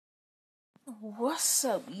What's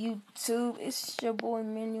up, YouTube? It's your boy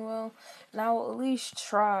Manuel, and I will at least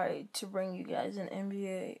try to bring you guys an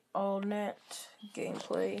NBA All-Net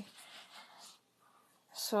gameplay.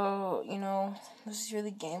 So, this is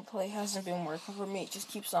really gameplay. Hasn't been working for me. It just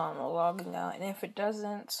keeps on logging out, and if it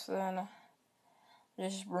doesn't, then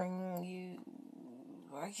just bring you,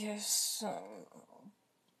 I guess,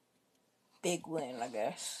 big win, I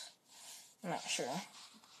guess. I'm not sure.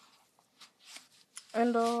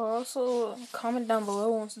 And also comment down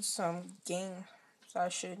below on some games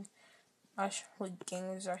what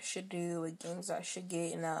games I should do, what games I should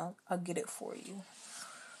get, and I'll get it for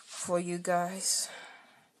you guys.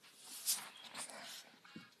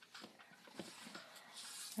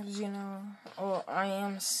 As I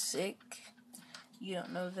am sick. You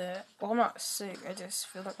don't know that. Well, I'm not sick. I just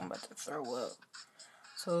feel like I'm about to throw up.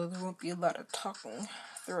 So there won't be a lot of talking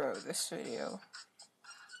throughout this video.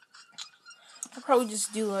 I'll probably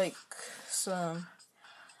just do like some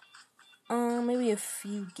maybe a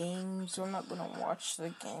few games. I'm not gonna watch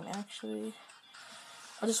the game actually.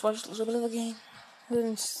 I'll just watch a little bit of the game and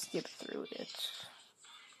then skip through it.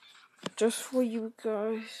 Just for you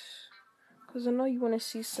guys. Because I know you want to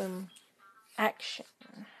see some action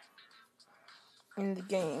in the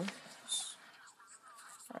game.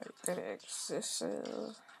 Alright, that exists.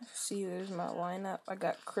 See, there's my lineup. I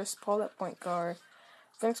got Chris Paul at point guard,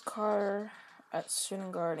 Vince Carter at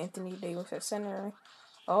shooting guard, Anthony Davis at center,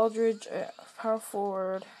 Aldridge at power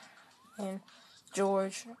forward, and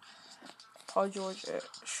Paul George at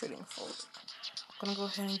shooting forward. I'm gonna go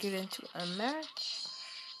ahead and get into a match.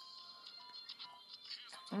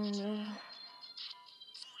 And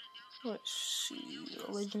let's see, a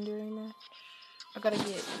legendary match. I gotta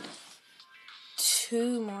get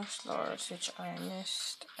 2 more stars, which I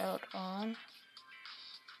missed out on,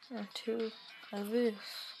 and 2 of this.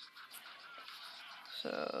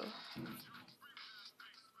 So,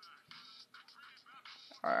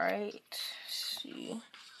 alright, see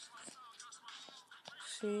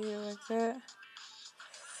like that.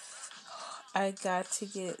 I got to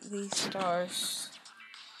get these stars.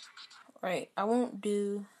 Right, I won't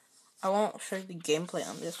show you the gameplay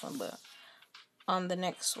on this one, but on the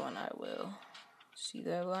next one I will. See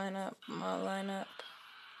that lineup, my lineup.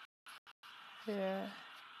 Yeah,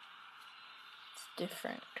 it's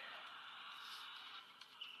different.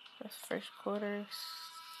 That's first quarter,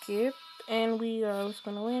 skip, and we was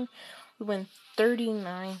gonna win. We win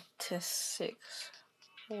 39-6.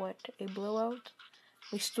 What a blowout!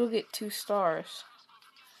 We still get 2 stars.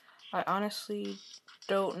 I honestly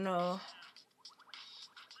don't know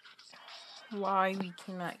why we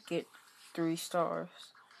cannot get 3 stars.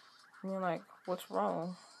 I mean, like, what's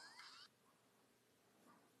wrong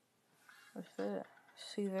with it?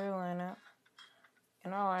 See their lineup.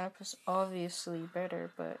 And our lineup is obviously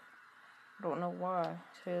better, but I don't know why.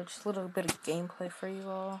 So just a little bit of gameplay for you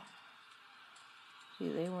all. See,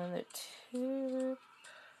 they win the tip.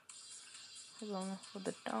 They're going for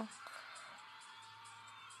the dunk.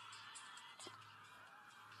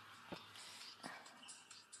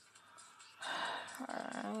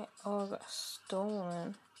 Alright, oh, I got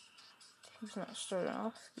stolen. He's not starting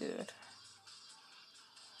off good.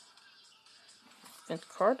 Vince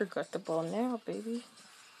Carter got the ball now, baby.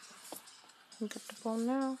 He got the ball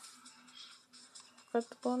now.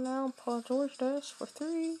 Paul George does for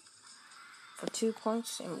 3. For 2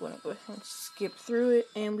 points. And we're going to go ahead and skip through it.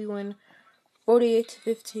 And we win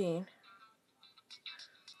 48-15.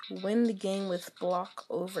 Win the game with block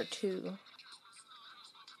over 2.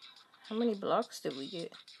 How many blocks did we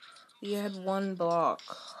get? We had 1 block.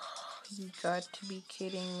 You got to be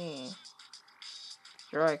kidding me.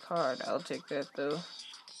 Dry card. I'll take that though.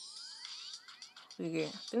 We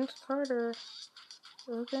get Vince Carter.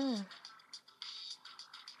 Again.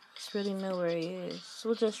 Just really know where he is. So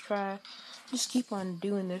we'll just keep on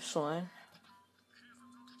doing this one.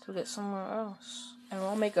 To get somewhere else. And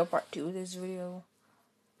we'll make a part 2 of this video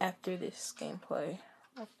after this gameplay.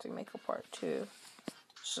 I'll have to make a part 2.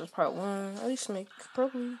 This is part 1. At least make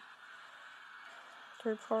probably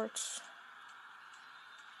 3 parts.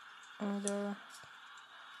 And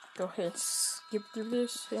go ahead and skip through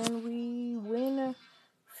this, and we win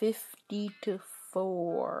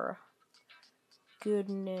 50-4.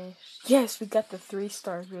 Goodness. Yes, we got the 3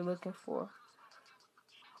 stars we were looking for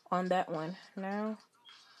on that one. Now,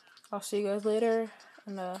 I'll see you guys later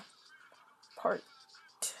in the part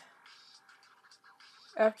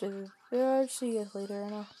after I'll see you guys later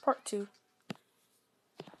in part 2.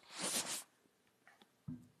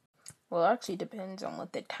 Well, actually depends on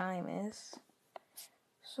what the time is.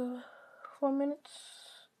 So, 4 minutes.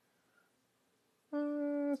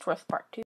 It's worth part 2.